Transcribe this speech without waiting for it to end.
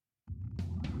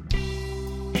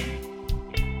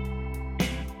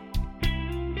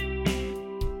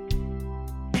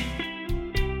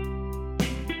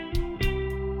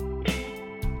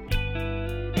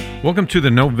Welcome to the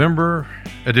November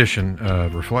edition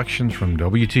of Reflections from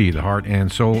WT, the heart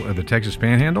and soul of the Texas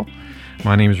Panhandle.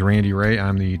 My name is Randy Ray.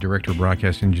 I'm the Director of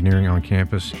Broadcast Engineering on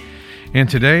campus. And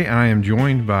today I am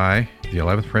joined by the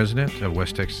 11th President of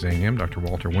West Texas A&M, Dr.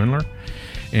 Walter Wendler,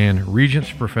 and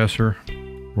Regents Professor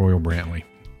Royal Brantley.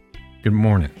 Good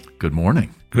morning. Good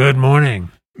morning. Good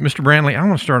morning. Mr. Brantley, I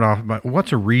want to start off by,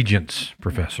 what's a Regents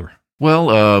Professor?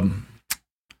 Well,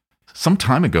 some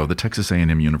time ago, the Texas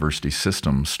A&M University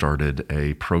System started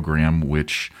a program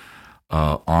which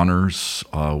honors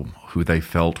who they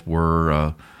felt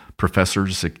were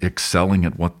professors excelling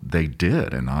at what they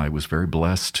did, and I was very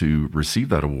blessed to receive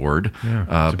that award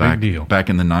big deal. Back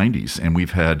in the 90s. And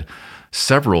we've had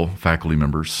several faculty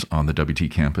members on the WT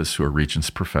campus who are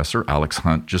Regents Professor. Alex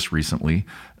Hunt just recently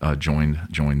joined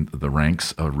the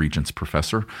ranks of Regents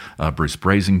Professor. Bruce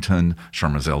Brazington,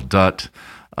 Sharmazel Dutt.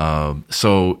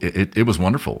 So it was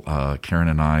wonderful. Karen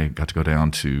and I got to go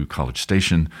down to College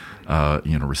Station,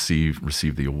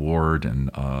 receive the award, and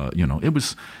it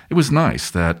was nice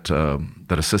that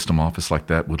a system office like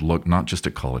that would look not just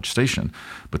at College Station,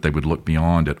 but they would look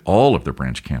beyond at all of their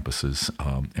branch campuses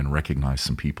and recognize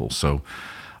some people. So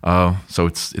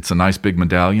it's a nice big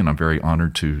medallion. I'm very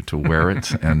honored to wear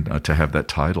it and to have that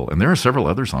title. And there are several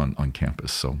others on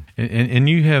campus. So and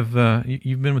you have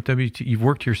you've been with WT. You've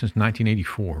worked here since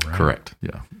 1984, right? Correct.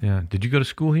 Yeah. Yeah. Did you go to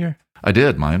school here? I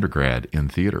did. My undergrad in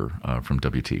theater from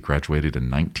WT. Graduated in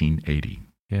 1980.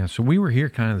 Yeah. So we were here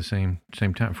kind of the same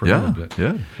time for a little bit.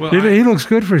 Yeah. Well, He looks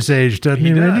good for his age, doesn't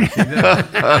he? Randy?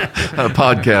 A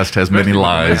podcast has many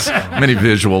lies, many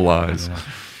visual lies. Yeah.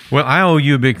 Well, I owe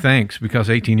you a big thanks because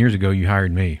 18 years ago you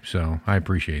hired me, so I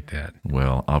appreciate that.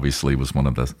 Well, obviously it was one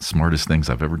of the smartest things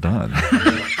I've ever done.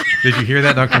 Did you hear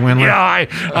that, Dr. Wendler?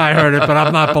 Yeah, I heard it, but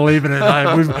I'm not believing it.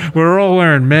 We're all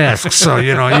wearing masks, so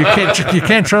you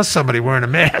can't trust somebody wearing a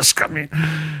mask. I mean,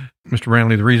 Mr.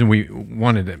 Brantley, the reason we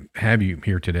wanted to have you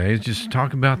here today is just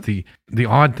talk about the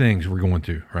odd things we're going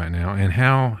through right now and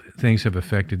how things have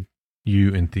affected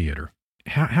you in theater.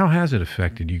 How has it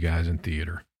affected you guys in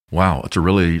theater? Wow, it's a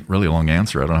really, really long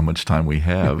answer. I don't know how much time we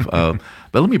have. But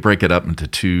let me break it up into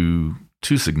two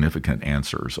significant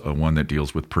answers, one that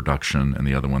deals with production and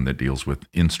the other one that deals with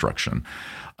instruction.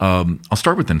 I'll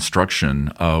start with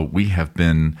instruction. We have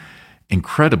been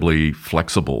incredibly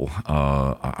flexible.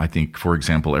 I think, for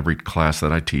example, every class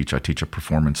that I teach a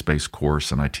performance-based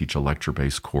course and I teach a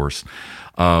lecture-based course.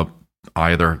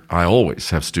 I always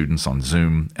have students on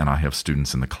Zoom and I have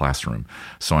students in the classroom.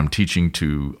 So I'm teaching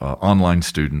to online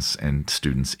students and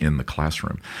students in the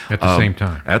classroom. At the same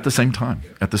time? At the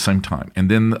same time. And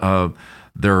then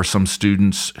there are some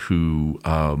students who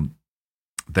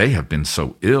they have been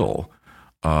so ill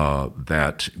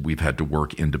that we've had to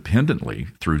work independently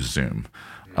through Zoom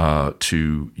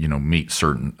to meet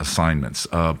certain assignments.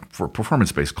 For a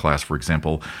performance-based class, for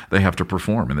example, they have to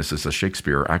perform, and this is a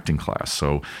Shakespeare acting class,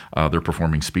 so they're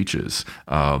performing speeches,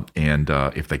 and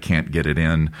if they can't get it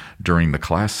in during the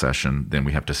class session, then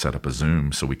we have to set up a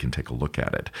Zoom so we can take a look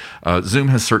at it. Zoom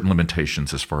has certain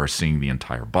limitations as far as seeing the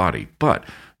entire body, but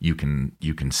you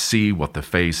can see what the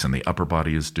face and the upper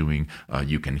body is doing.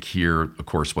 You can hear, of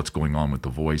course, what's going on with the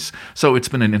voice. So it's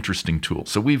been an interesting tool.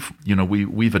 So we've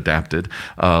adapted.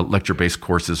 Lecture-based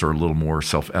courses are a little more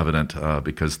self-evident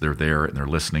because they're there and they're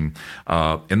listening,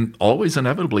 and always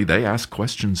inevitably they ask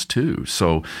questions too.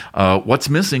 So what's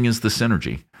missing is the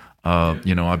synergy.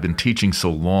 I've been teaching so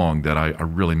long that I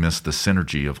really miss the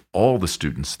synergy of all the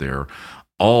students there,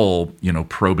 all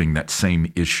probing that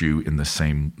same issue in the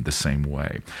same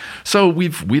way. So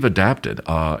we've adapted,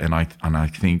 and I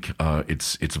think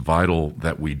it's vital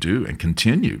that we do and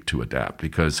continue to adapt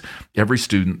because every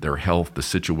student, their health, the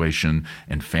situation,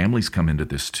 and families come into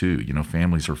this too.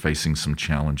 Families are facing some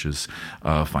challenges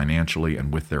financially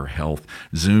and with their health.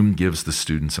 Zoom gives the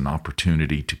students an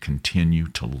opportunity to continue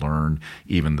to learn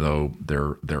even though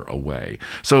they're away.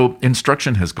 So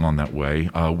instruction has gone that way.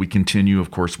 We continue, of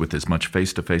course, with as much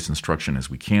face-to-face instruction as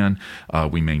we can.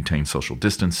 We maintain social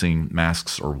distancing,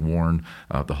 masks are worn,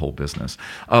 the whole business.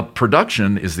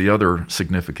 Production is the other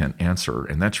significant answer,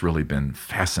 and that's really been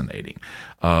fascinating.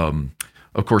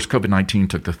 Of course, COVID-19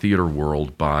 took the theater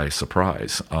world by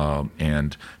surprise,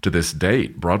 and to this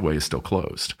date, Broadway is still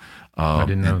closed. I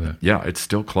didn't know that. Yeah, it's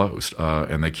still closed,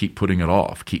 and they keep putting it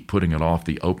off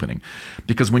the opening.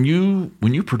 Because when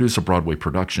you produce a Broadway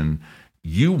production,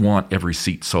 you want every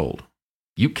seat sold.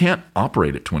 You can't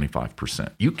operate at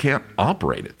 25%. You can't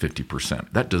operate at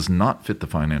 50%. That does not fit the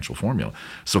financial formula.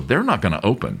 So they're not going to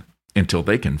open until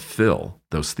they can fill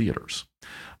those theaters.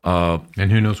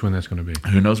 And who knows when that's going to be?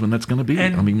 Who knows when that's going to be?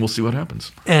 And, we'll see what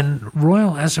happens. And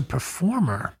Royal, as a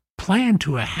performer, playing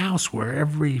to a house where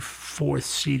every fourth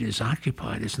seat is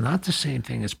occupied is not the same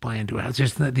thing as playing to a house.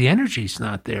 The energy's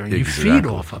not there, and you feed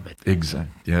off of it.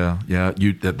 Exactly. Yeah.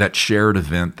 That shared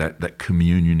event, that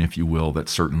communion, if you will, that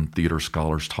certain theater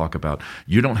scholars talk about.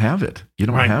 You don't have it.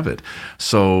 Have it.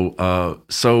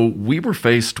 So we were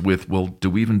faced with, well,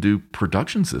 do we even do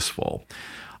productions this fall?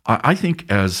 I think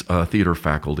as theater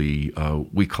faculty,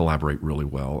 we collaborate really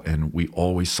well, and we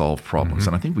always solve problems.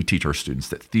 And I think we teach our students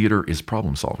that theater is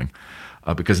problem solving,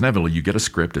 because inevitably you get a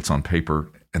script, it's on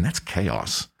paper, and that's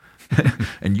chaos.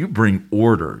 And you bring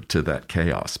order to that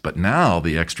chaos. But now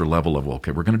the extra level of,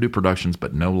 okay, we're going to do productions,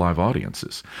 but no live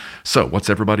audiences. So what's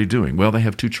everybody doing? Well, they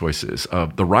have two choices.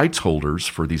 The rights holders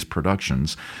for these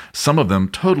productions, some of them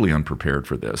totally unprepared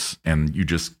for this, and you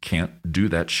just can't do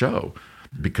that show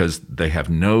because they have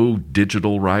no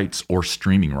digital rights or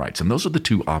streaming rights. And those are the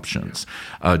two options.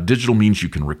 Digital means you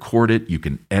can record it, you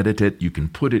can edit it, you can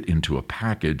put it into a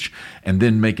package, and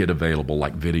then make it available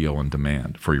like video on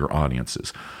demand for your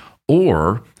audiences.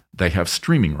 Or they have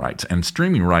streaming rights. And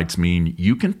streaming rights mean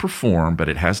you can perform, but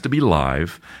it has to be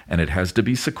live and it has to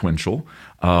be sequential.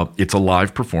 It's a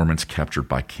live performance captured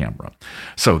by camera.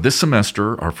 So this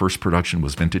semester, our first production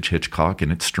was Vintage Hitchcock,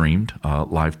 and it streamed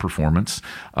live performance.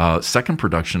 Second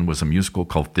production was a musical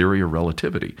called Theory of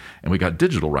Relativity, and we got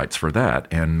digital rights for that.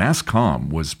 And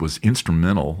MassComm was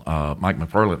instrumental, Mike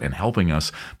McFarland, in helping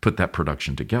us put that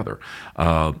production together.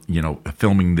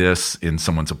 Filming this in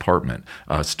someone's apartment.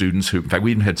 Students who, in fact,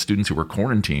 we even had students who were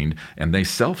quarantined, and they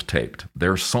self-taped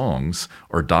their songs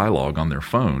or dialogue on their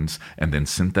phones and then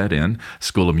sent that in.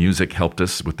 School of Music helped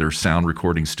us with their sound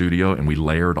recording studio, and we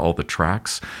layered all the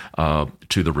tracks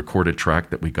to the recorded track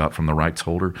that we got from the rights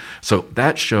holder. So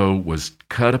that show was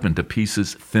cut up into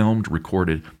pieces, filmed,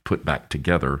 recorded, put back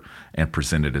together, and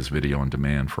presented as video on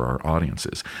demand for our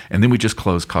audiences. And then we just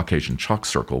closed Caucasian Chalk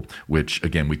Circle, which,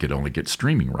 again, we could only get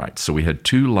streaming rights. So we had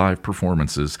 2 live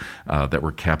performances that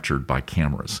were captured by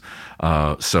cameras.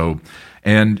 So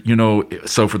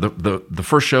for the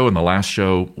first show and the last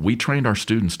show, we trained our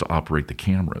students to operate the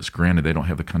cameras. Granted, they don't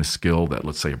have the kind of skill that,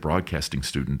 let's say, a broadcasting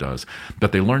student does,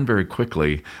 but they learned very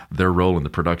quickly their role in the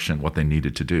production, what they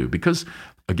needed to do. Because,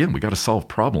 again, we got to solve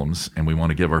problems, and we want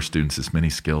to give our students as many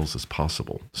skills as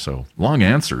possible. So long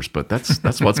answers, but that's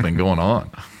what's been going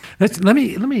on. Let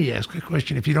me ask a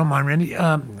question, if you don't mind, Randy.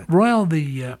 Royal, on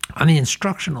the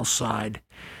instructional side,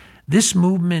 this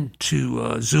movement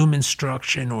to Zoom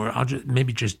instruction, or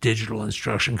maybe just digital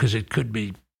instruction, because it could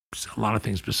be a lot of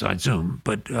things besides Zoom,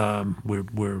 but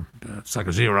we're it's like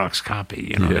a Xerox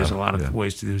copy. There's a lot of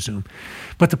ways to do Zoom.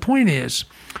 But the point is,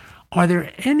 are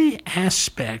there any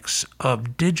aspects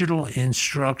of digital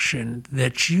instruction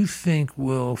that you think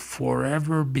will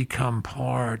forever become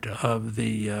part of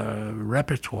the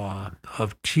repertoire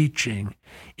of teaching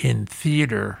in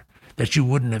theater that you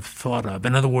wouldn't have thought of?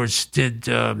 In other words,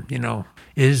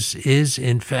 is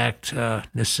in fact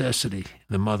necessity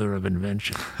the mother of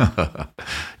invention?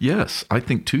 Yes, I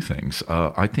think 2 things.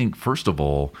 I think, first of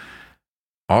all,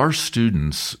 our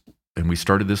students, and we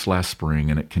started this last spring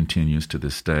and it continues to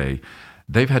this day,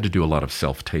 they've had to do a lot of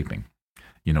self-taping.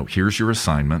 Here's your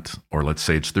assignment, or let's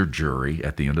say it's their jury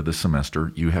at the end of the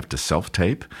semester. You have to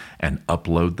self-tape and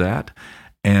upload that.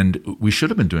 And we should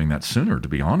have been doing that sooner, to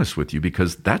be honest with you,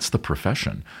 because that's the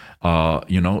profession.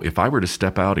 If I were to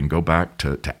step out and go back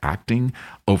to acting,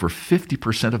 over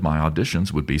 50% of my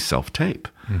auditions would be self-tape.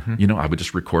 Mm-hmm. I would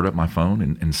just record up my phone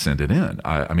and send it in.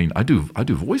 I do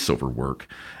voiceover work,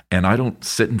 and I don't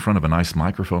sit in front of a nice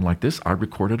microphone like this. I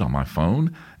record it on my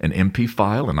phone, an MP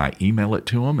file, and I email it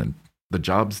to them, and the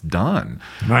job's done.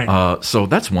 Right. So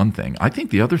that's one thing. I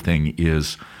think the other thing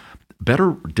is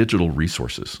better digital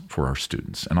resources for our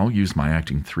students. And I'll use my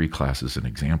Acting 3 class as an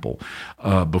example.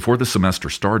 Before the semester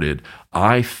started,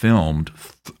 I filmed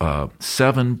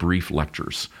 7 brief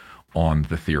lectures on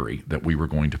the theory that we were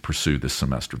going to pursue this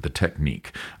semester, the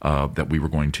technique that we were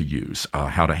going to use,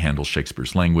 how to handle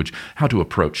Shakespeare's language, how to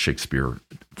approach Shakespeare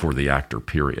for the actor,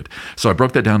 period. So I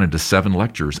broke that down into 7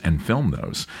 lectures and filmed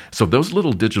those. So those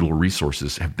little digital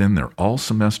resources have been there all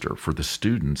semester for the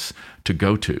students to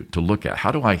go to look at. How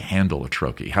do I handle a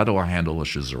trochee? How do I handle a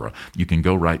caesura? You can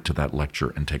go right to that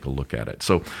lecture and take a look at it.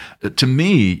 So to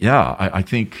me, I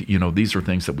think, these are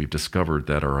things that we've discovered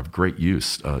that are of great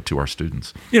use to our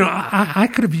students. I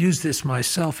could have used this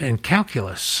myself in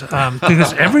calculus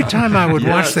because every time I would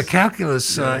watch the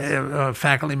calculus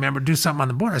faculty member do something on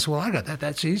the board, I said, well, I got that.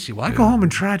 That's easy. Well, I go home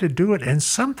and try to do it, and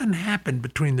something happened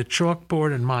between the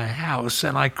chalkboard and my house,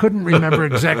 and I couldn't remember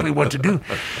exactly what to do.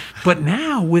 But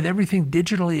now, with everything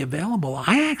digitally available,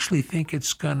 I actually think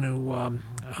it's going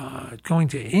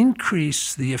to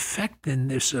increase the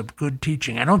effectiveness of good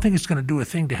teaching. I don't think it's going to do a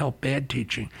thing to help bad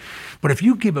teaching. But if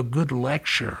you give a good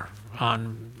lecture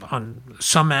on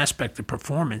some aspect of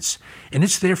performance, and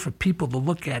it's there for people to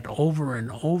look at over and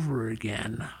over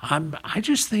again, I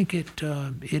just think it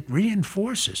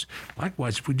reinforces.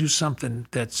 Likewise, if we do something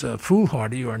that's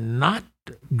foolhardy or not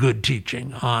good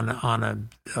teaching on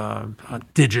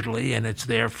digitally, and it's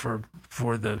there for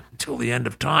till the end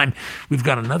of time, we've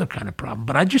got another kind of problem.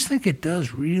 But I just think it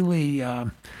does really.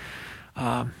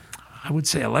 I would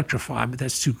say electrify, but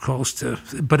that's too close to.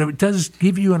 But it does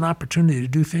give you an opportunity to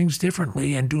do things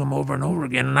differently and do them over and over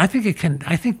again. And I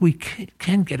think we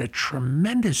can get a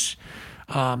tremendous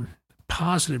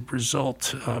positive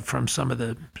result from some of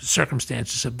the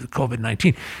circumstances of the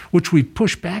COVID-19, which we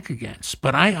push back against.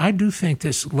 But I do think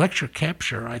this lecture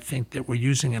capture, I think that we're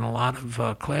using in a lot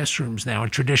of classrooms now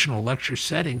in traditional lecture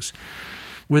settings,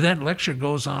 where that lecture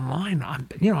goes online.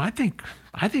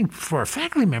 I think for a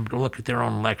faculty member to look at their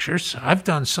own lectures, I've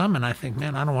done some, and I think,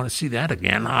 man, I don't want to see that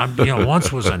again.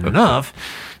 Once was enough.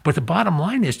 But the bottom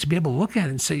line is to be able to look at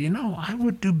it and say, I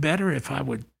would do better if I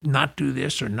would not do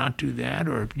this or not do that,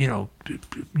 or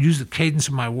use the cadence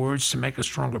of my words to make a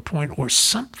stronger point or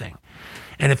something.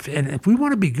 And if we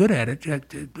want to be good at it,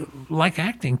 like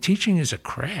acting, teaching is a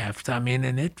craft.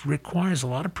 And it requires a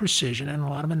lot of precision and a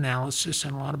lot of analysis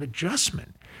and a lot of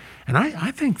adjustment. And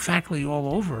I think faculty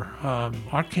all over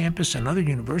our campus and other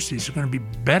universities are going to be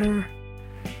better,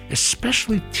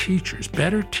 especially teachers,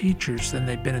 better teachers than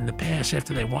they've been in the past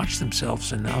after they watch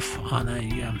themselves enough on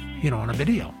a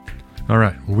video. All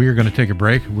right, we're going to take a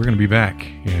break. We're going to be back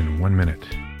in 1 minute.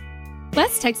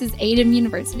 West Texas A&M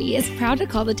University is proud to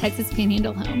call the Texas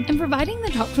Panhandle home, and providing the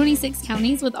top 26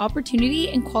 counties with opportunity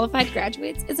and qualified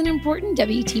graduates is an important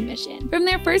WT mission. From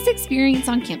their first experience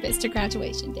on campus to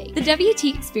graduation day, the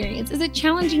WT experience is a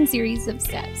challenging series of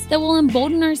steps that will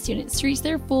embolden our students to reach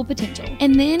their full potential,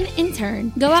 and then, in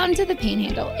turn, go out into the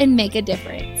Panhandle and make a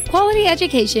difference. Quality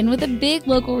education with a big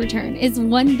local return is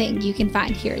one thing you can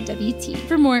find here at WT.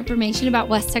 For more information about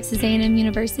West Texas A&M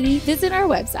University, visit our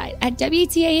website at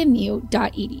WTAMU.edu.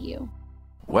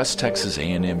 West Texas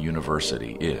A&M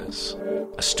University is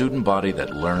a student body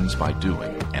that learns by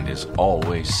doing and is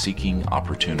always seeking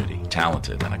opportunity.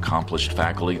 Talented and accomplished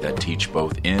faculty that teach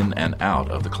both in and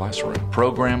out of the classroom.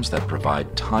 Programs that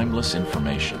provide timeless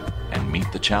information and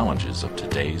meet the challenges of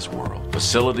today's world.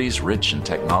 Facilities rich in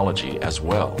technology as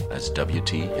well as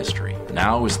WT history.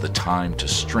 Now is the time to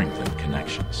strengthen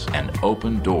connections and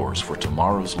open doors for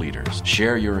tomorrow's leaders.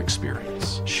 Share your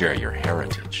experience, share your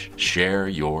heritage, share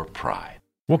your pride.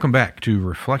 Welcome back to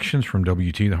Reflections from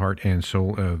WT, the heart and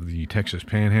soul of the Texas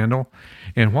Panhandle.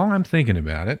 And while I'm thinking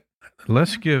about it,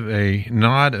 let's give a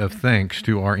nod of thanks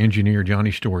to our engineer,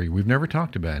 Johnny Story. We've never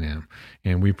talked about him,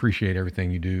 and we appreciate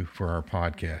everything you do for our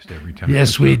podcast every time.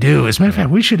 Yes, we do. As a matter of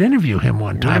fact, we should interview him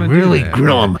one time, really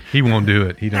grill him. He won't do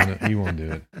it. He won't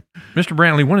do it. Mr.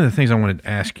 Brantley, one of the things I wanted to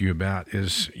ask you about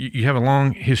is you have a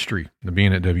long history of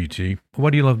being at WT.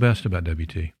 What do you love best about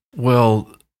WT?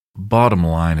 Well, bottom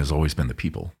line has always been the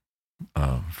people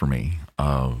for me.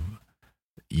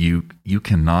 You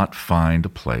cannot find a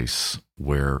place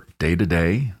where day to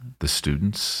day the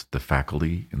students, the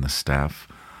faculty, and the staff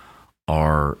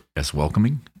are as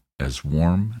welcoming, as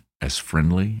warm, as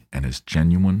friendly, and as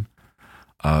genuine.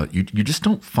 You just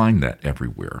don't find that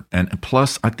everywhere. And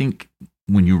plus, I think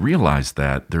when you realize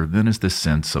that, there then is this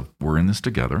sense of we're in this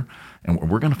together, and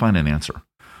we're going to find an answer.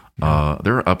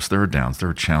 There are ups, there are downs, there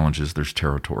are challenges, there's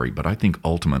territory, but I think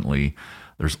ultimately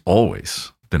there's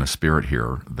always been a spirit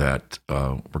here that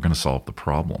we're going to solve the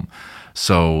problem.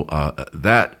 So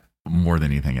that more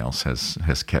than anything else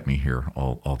has kept me here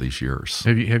all these years.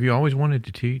 Have you always wanted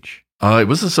to teach? It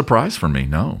was a surprise for me.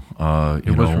 No,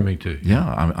 it was for me too.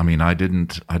 Yeah, I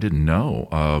didn't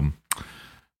know.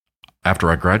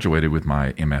 After I graduated with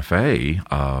my MFA,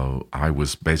 I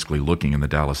was basically looking in the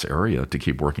Dallas area to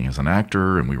keep working as an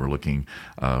actor, and we were looking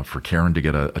for Karen to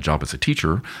get a job as a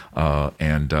teacher,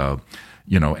 and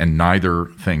neither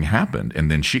thing happened. And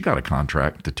then she got a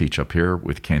contract to teach up here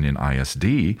with Canyon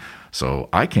ISD. So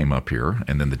I came up here,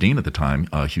 and then the dean at the time,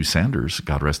 Hugh Sanders,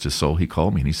 God rest his soul, he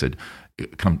called me and he said,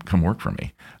 come work for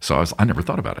me. So I never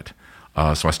thought about it.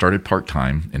 So I started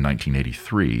part-time in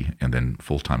 1983 and then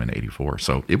full-time in 84.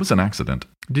 So it was an accident.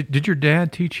 Did your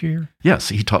dad teach here? Yes,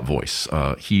 he taught voice.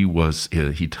 He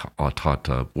taught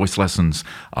voice lessons,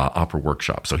 opera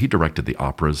workshops. So he directed the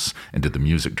operas and did the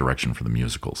music direction for the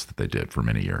musicals that they did for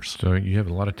many years. So you have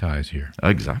a lot of ties here.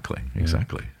 Exactly.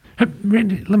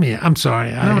 Randy, I'm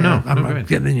sorry. I'm I'm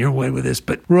getting in your way with this,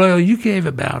 but Royal, you gave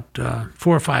about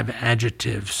 4 or 5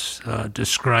 adjectives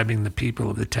describing the people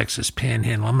of the Texas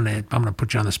Panhandle. I'm gonna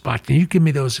put you on the spot. Can you give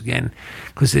me those again?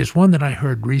 Because there's one that I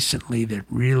heard recently that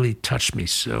really touched me.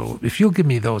 So if you'll give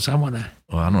me those, I want to.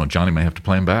 Well, I don't know. Johnny may have to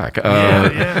play them back. Right.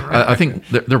 I think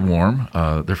they're warm.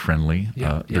 They're friendly.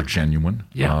 They're genuine.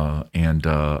 And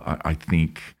I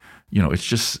think. It's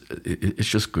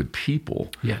just good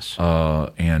people. Yes.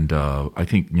 And I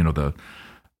think, a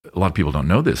lot of people don't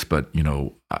know this, but,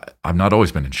 I've not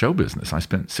always been in show business. I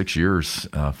spent 6 years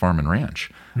farm and ranch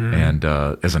and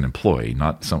as an employee,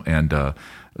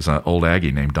 as an old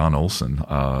Aggie named Don Olson,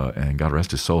 and God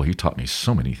rest his soul, he taught me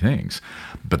so many things.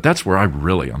 But that's where I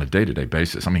really, on a day-to-day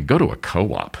basis, go to a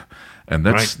co-op. And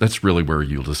that's really where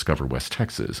you'll discover West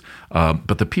Texas.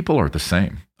 But the people are the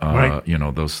same. Right.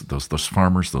 Those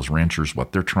farmers, those ranchers,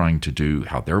 what they're trying to do,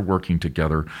 how they're working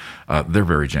together, they're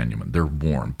very genuine. They're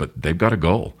warm, but they've got a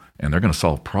goal, and they're going to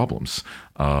solve problems.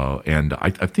 And I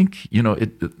think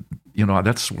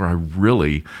that's where I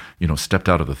really stepped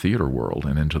out of the theater world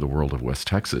and into the world of West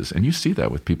Texas. And you see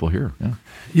that with people here. Yeah,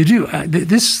 you do.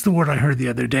 This is the word I heard the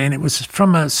other day, and it was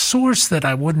from a source that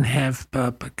I wouldn't have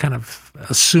kind of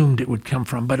assumed it would come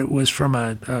from, but it was from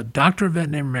a doctor of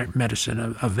veterinary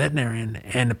medicine, a veterinarian,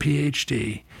 and a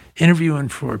PhD interviewing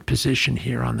for a position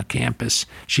here on the campus.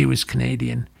 She was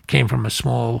Canadian, came from a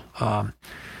small,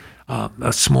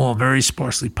 very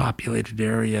sparsely populated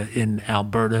area in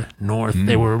Alberta North.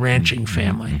 They were a ranching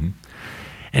family.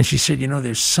 And she said,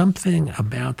 there's something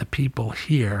about the people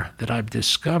here that I've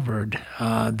discovered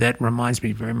that reminds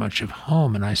me very much of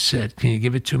home. And I said, can you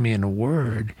give it to me in a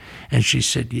word? And she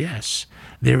said, yes.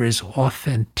 There is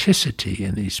authenticity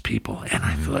in these people. And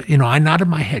I thought, I nodded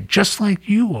my head, just like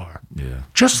you are. Yeah.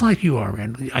 Just like you are,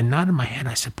 Randy. I nodded my head.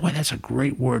 I said, boy, that's a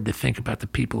great word to think about the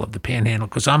people of the Panhandle.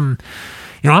 Because I'm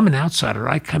an outsider.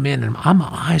 I come in and I'm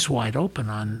eyes wide open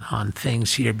on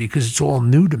things here because it's all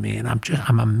new to me. And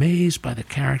I'm amazed by the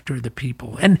character of the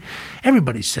people. And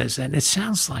everybody says that. And it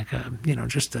sounds like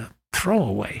just a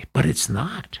throwaway, but it's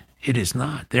not. It is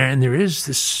not. There is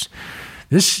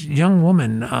this young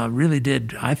woman really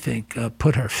did, I think,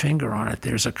 put her finger on it.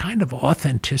 There's a kind of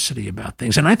authenticity about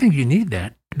things. And I think you need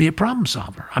that to be a problem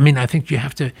solver. I think you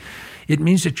have to, it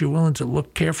means that you're willing to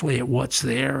look carefully at what's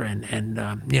there and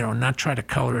not try to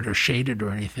color it or shade it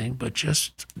or anything, but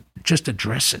just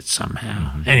address it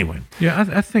somehow. Anyway. Yeah,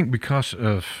 I think because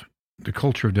of the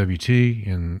culture of WT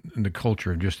and the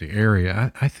culture of just the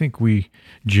area, I think we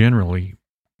generally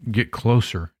get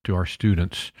closer to our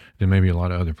students than maybe a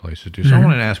lot of other places do. So I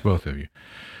wanted to ask both of you,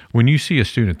 when you see a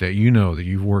student that that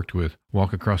you've worked with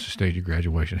walk across the stage of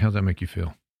graduation, how does that make you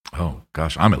feel? Oh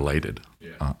gosh, I'm elated.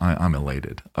 Yeah. I'm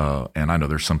elated. And I know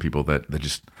there's some people that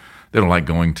they don't like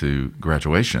going to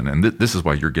graduation, and this is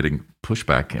why you're getting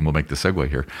pushback, and we'll make the segue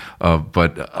here.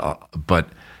 But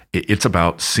it's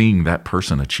about seeing that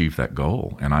person achieve that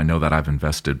goal. And I know that I've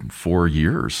invested 4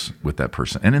 years with that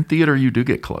person. And in theater, you do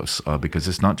get close because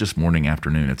it's not just morning,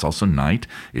 afternoon. It's also night.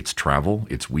 It's travel.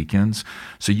 It's weekends.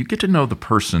 So you get to know the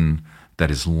person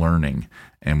that is learning.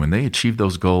 And when they achieve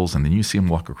those goals and then you see them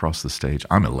walk across the stage,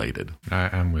 I'm elated.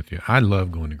 I'm with you. I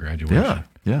love going to graduation.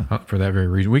 Yeah. For that very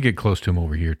reason. We get close to them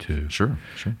over here, too. Sure.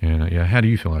 And how do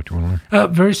you feel after one?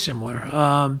 Very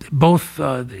similar. Both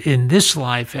in this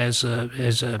life as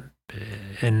an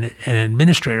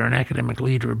administrator, an academic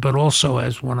leader, but also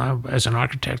as an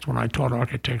architect when I taught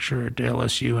architecture at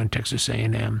LSU and Texas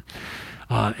A&M.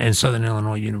 And Southern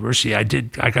Illinois University, I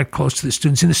got close to the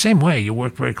students in the same way. You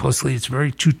work very closely. It's very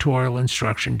tutorial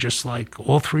instruction, just like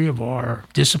all 3 of our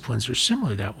disciplines are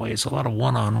similar that way. It's a lot of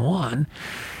one-on-one,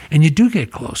 and you do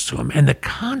get close to them. And the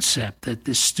concept that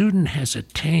the student has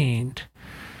attained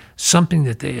something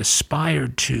that they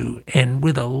aspired to, and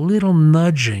with a little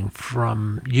nudging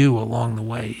from you along the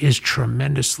way, is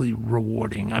tremendously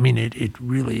rewarding. It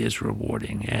really is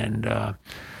rewarding. And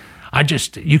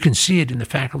you can see it in the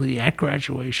faculty at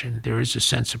graduation. There is a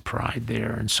sense of pride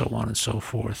there, and so on and so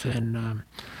forth. And,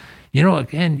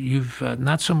 again, you've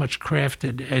not so much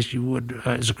crafted as you would,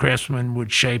 as a craftsman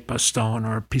would shape a stone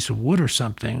or a piece of wood or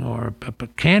something, or a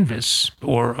canvas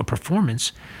or a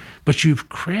performance, but you've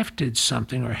crafted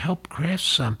something or helped craft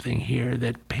something here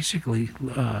that basically,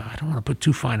 I don't want to put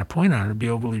too fine a point on it to be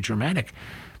overly dramatic,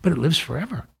 but it lives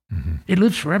forever. It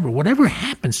lives forever. Whatever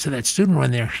happens to that student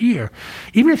when they're here,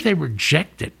 even if they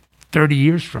reject it 30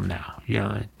 years from now,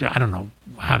 I don't know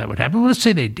how that would happen. Well, let's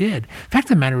say they did. Fact of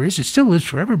the matter is, it still lives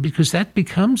forever because that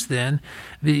becomes then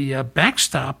the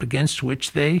backstop against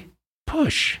which they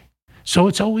push. So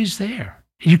it's always there.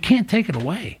 You can't take it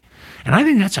away. And I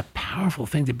think that's a powerful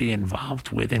thing to be involved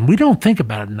with. And we don't think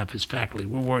about it enough as faculty.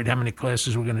 We're worried how many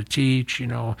classes we're going to teach.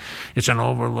 It's an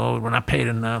overload. We're not paid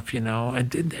enough,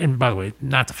 And by the way,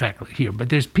 not the faculty here, but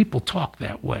there's people talk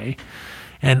that way.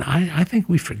 And I think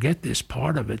we forget this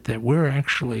part of it, that we're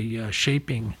actually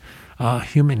shaping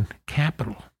human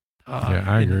capital.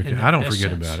 I agree. I don't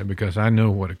forget about it because I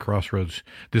know what a crossroads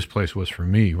this place was for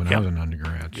me when I was an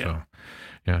undergrad. Yep. So.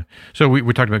 Yeah. So we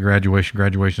talked about graduation.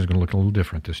 Graduation is going to look a little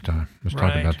different this time. Let's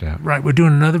talk about that. Right. We're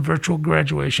doing another virtual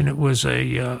graduation. It was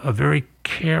a very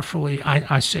carefully,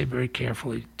 I say very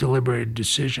carefully, deliberated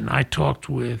decision. I talked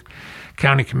with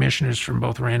county commissioners from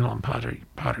both Randall and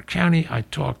Potter County. I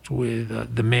talked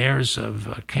with the mayors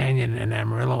of Canyon and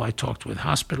Amarillo. I talked with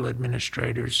hospital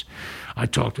administrators. I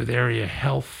talked with area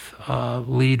health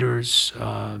leaders.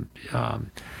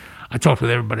 I talked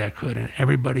with everybody I could, and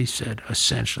everybody said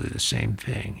essentially the same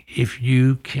thing. If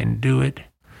you can do it,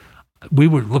 we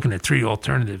were looking at 3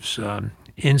 alternatives,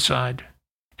 inside,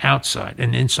 outside,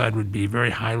 and inside would be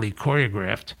very highly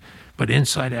choreographed, but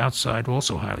inside, outside,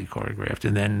 also highly choreographed,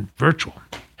 and then virtual.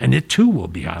 And it too will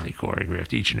be highly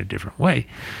choreographed, each in a different way.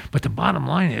 But the bottom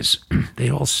line is, they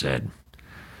all said,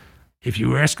 if you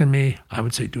were asking me, I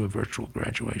would say do a virtual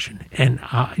graduation. And,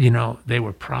 they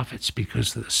were prophets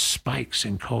because of the spikes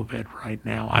in COVID right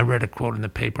now. I read a quote in the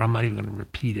paper. I'm not even going to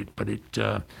repeat it, but it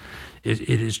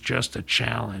is just a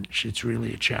challenge. It's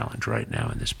really a challenge right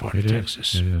now in this part of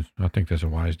Texas. It is. I think that's a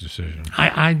wise decision.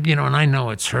 And I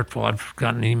know it's hurtful. I've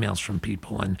gotten emails from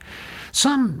people, and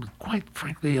some, quite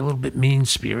frankly, a little bit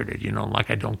mean-spirited,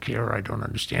 like I don't care or I don't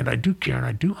understand. I do care and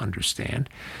I do understand.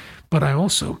 But I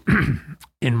also,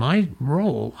 in my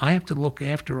role, I have to look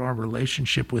after our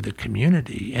relationship with the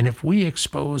community. And if we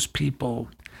expose people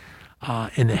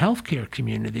in the healthcare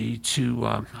community to,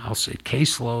 I'll say,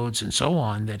 caseloads and so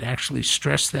on that actually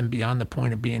stress them beyond the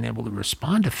point of being able to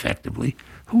respond effectively,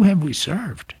 who have we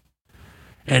served?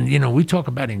 And, we talk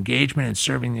about engagement and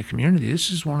serving the community. This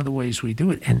is one of the ways we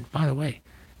do it. And by the way,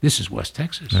 this is West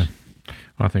Texas. Yeah.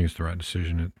 Well, I think it's the right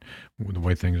decision the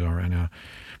way things are right now.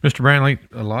 Mr. Brantley,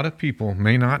 a lot of people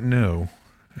may not know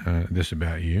this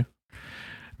about you,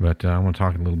 but I want to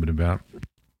talk a little bit about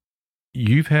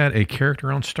you've had a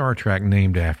character on Star Trek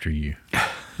named after you.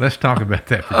 Let's talk about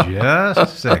that for just a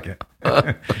second.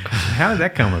 How did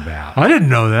that come about? I didn't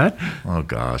know that. Oh,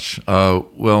 gosh.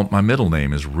 Well, my middle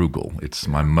name is Rugel. It's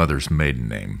my mother's maiden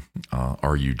name,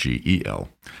 Rugel.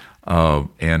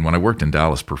 And when I worked in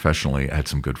Dallas professionally, I had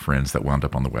some good friends that wound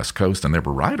up on the West Coast, and they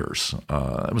were writers.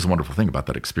 It was a wonderful thing about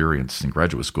that experience. In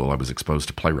graduate school, I was exposed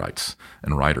to playwrights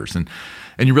and writers.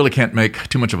 And you really can't make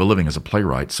too much of a living as a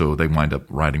playwright, so they wind up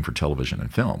writing for television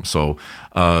and film. So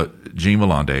Gene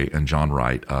Wallande and John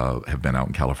Wright have been out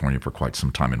in California for quite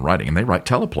some time in writing, and they write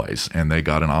teleplays, and they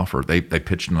got an offer. They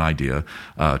pitched an idea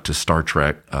to Star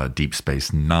Trek Deep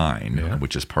Space Nine,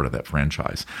 which is part of that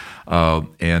franchise.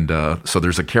 So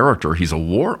there's a character. He's a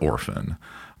war orphan.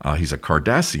 He's a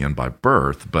Cardassian by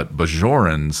birth, but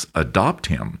Bajorans adopt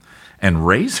him and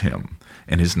raise him,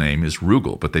 and his name is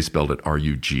Rugel, but they spelled it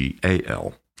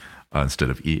Rugal instead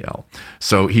of El.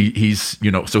 So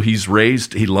he's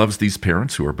raised. He loves these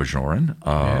parents who are Bajoran,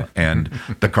 and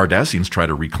the Cardassians try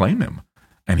to reclaim him.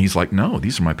 And he's like, no,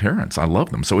 these are my parents. I love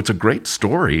them. So it's a great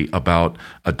story about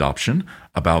adoption,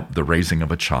 about the raising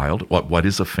of a child. What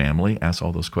is a family? Ask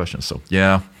all those questions. So,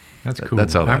 yeah. That's cool.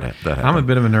 That's how that happened. I'm a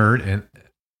bit of a nerd, and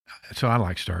so I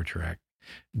like Star Trek.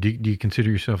 Do you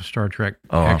consider yourself a Star Trek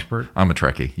expert? I'm a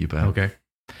Trekkie, you bet. Okay.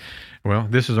 Well,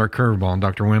 this is our curveball. And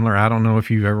Dr. Wendler, I don't know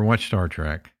if you've ever watched Star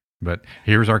Trek, but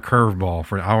here's our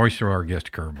curveball. I always throw our guest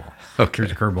a curveball. Okay.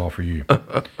 Here's a curveball for you.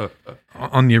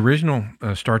 On the original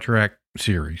Star Trek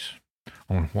series,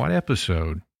 on what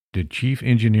episode did Chief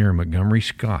Engineer Montgomery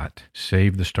Scott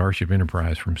save the Starship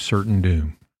Enterprise from certain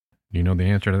doom? Do you know the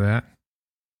answer to that?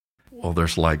 Well,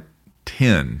 there's like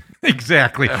 10.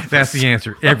 Exactly. That's the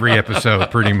answer. Every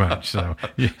episode, pretty much. So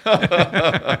yeah.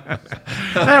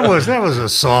 that was a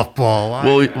softball.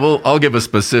 Well, I'll give a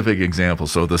specific example.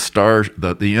 So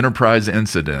the Enterprise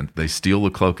incident, they steal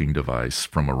the cloaking device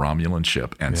from a Romulan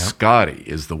ship, and Scotty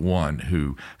is the one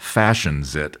who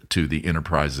fashions it to the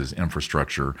Enterprise's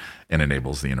infrastructure and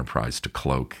enables the Enterprise to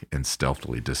cloak and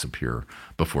stealthily disappear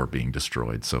before being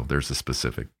destroyed. So there's a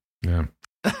specific. Yeah.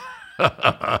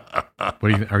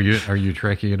 Are you a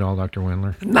Trekkie at all, Dr.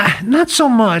 Wendler? Not so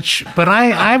much, but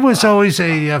I was always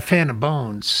a fan of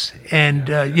Bones. And,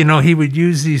 he would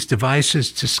use these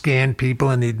devices to scan people,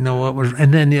 and he'd know what was.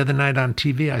 And then the other night on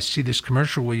TV, I see this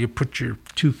commercial where you put your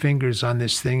 2 fingers on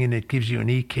this thing, and it gives you an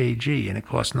EKG, and it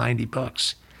costs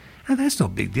 $90. Now, that's no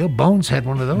big deal. Bones had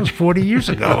one of those 40 years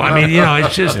ago. I mean,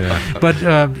 it's just. Yeah. But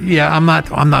I'm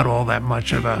not all that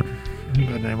much of a.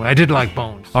 But anyway, I did like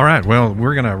Bones. All right. Well,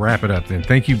 we're going to wrap it up then.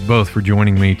 Thank you both for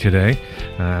joining me today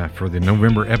for the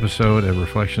November episode of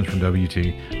Reflections from WT,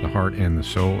 the heart and the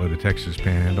soul of the Texas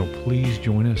Panhandle. Please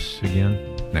join us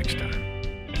again next time.